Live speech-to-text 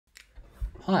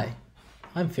Hi,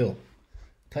 I'm Phil,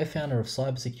 co-founder of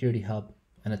Cybersecurity Hub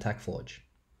and AttackForge.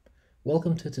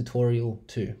 Welcome to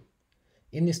Tutorial02.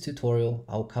 In this tutorial,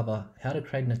 I'll cover how to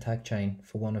create an attack chain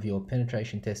for one of your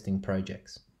penetration testing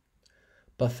projects.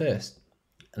 But first,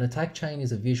 an attack chain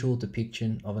is a visual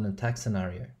depiction of an attack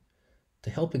scenario to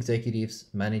help executives,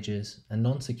 managers, and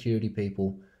non-security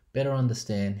people better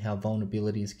understand how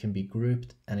vulnerabilities can be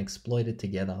grouped and exploited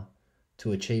together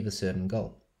to achieve a certain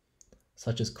goal,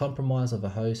 such as compromise of a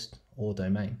host or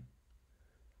domain.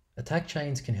 Attack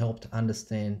chains can help to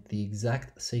understand the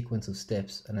exact sequence of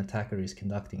steps an attacker is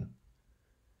conducting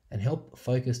and help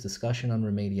focus discussion on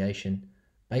remediation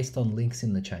based on links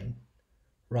in the chain,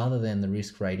 rather than the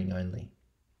risk rating only.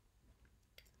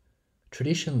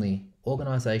 Traditionally,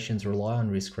 organizations rely on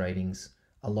risk ratings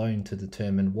alone to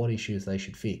determine what issues they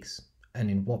should fix and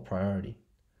in what priority.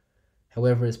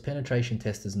 However, as penetration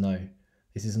testers know,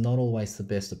 this is not always the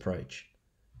best approach,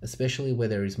 especially where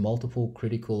there is multiple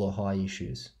critical or high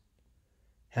issues.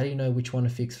 How do you know which one to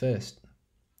fix first?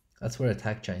 That's where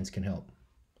attack chains can help.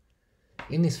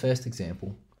 In this first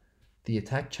example, the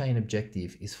attack chain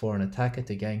objective is for an attacker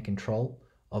to gain control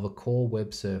of a core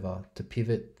web server to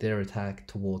pivot their attack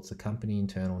towards the company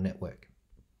internal network.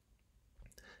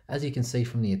 As you can see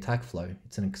from the attack flow,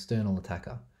 it's an external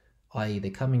attacker, i.e.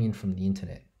 they're coming in from the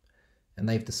internet, and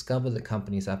they've discovered the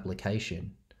company's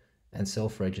application and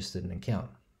self-registered an account.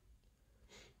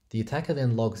 The attacker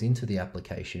then logs into the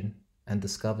application and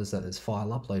discovers that there's file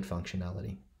upload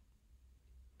functionality.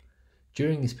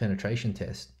 During this penetration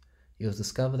test, it was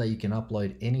discovered that you can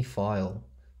upload any file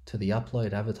to the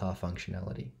upload avatar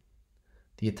functionality.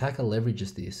 The attacker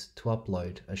leverages this to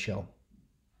upload a shell.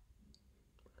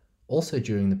 Also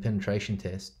during the penetration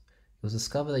test, it was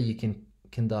discovered that you can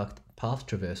conduct path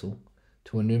traversal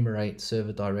to enumerate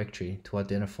server directory to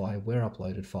identify where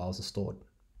uploaded files are stored.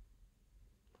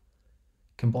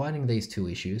 Combining these two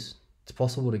issues, it's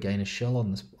possible to gain a shell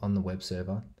on the web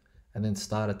server and then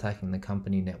start attacking the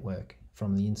company network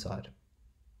from the inside.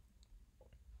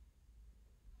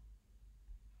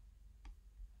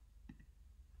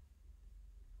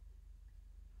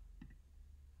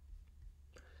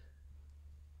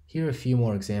 Here are a few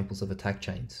more examples of attack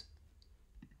chains.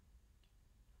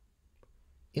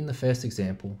 In the first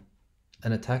example,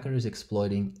 an attacker is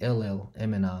exploiting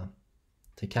LLMNR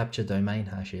to capture domain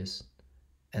hashes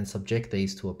and subject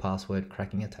these to a password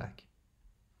cracking attack.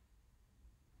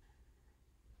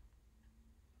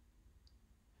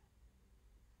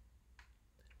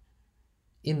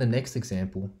 In the next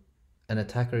example, an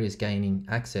attacker is gaining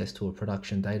access to a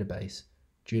production database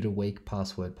due to weak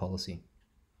password policy.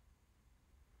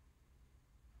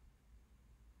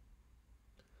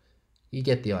 You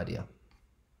get the idea.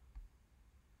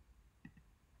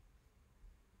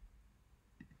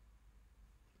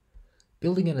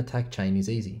 Building an attack chain is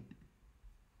easy.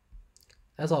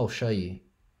 As I'll show you,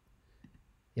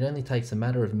 it only takes a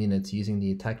matter of minutes using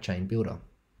the attack chain builder.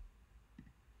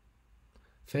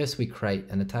 First, we create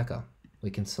an attacker. We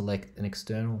can select an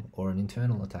external or an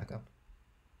internal attacker.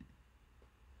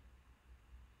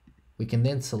 We can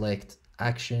then select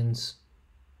actions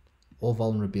or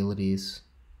vulnerabilities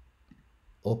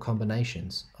or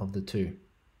combinations of the two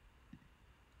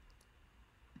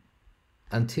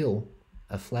until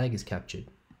a flag is captured.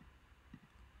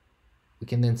 We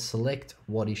can then select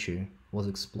what issue was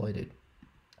exploited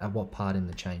at what part in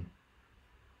the chain.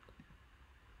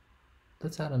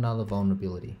 Let's add another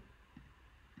vulnerability.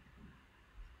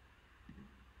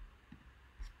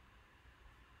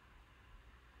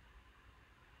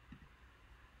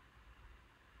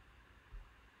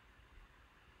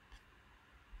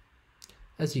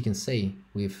 As you can see,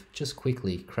 we've just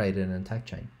quickly created an attack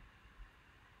chain.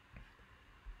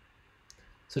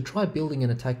 So try building an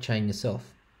attack chain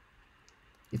yourself.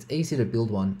 It's easy to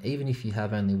build one even if you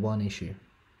have only one issue.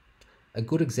 A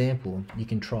good example you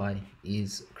can try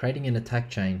is creating an attack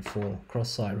chain for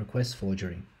cross-site request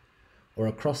forgery, or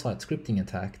a cross-site scripting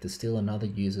attack to steal another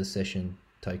user session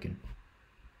token.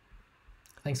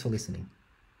 Thanks for listening.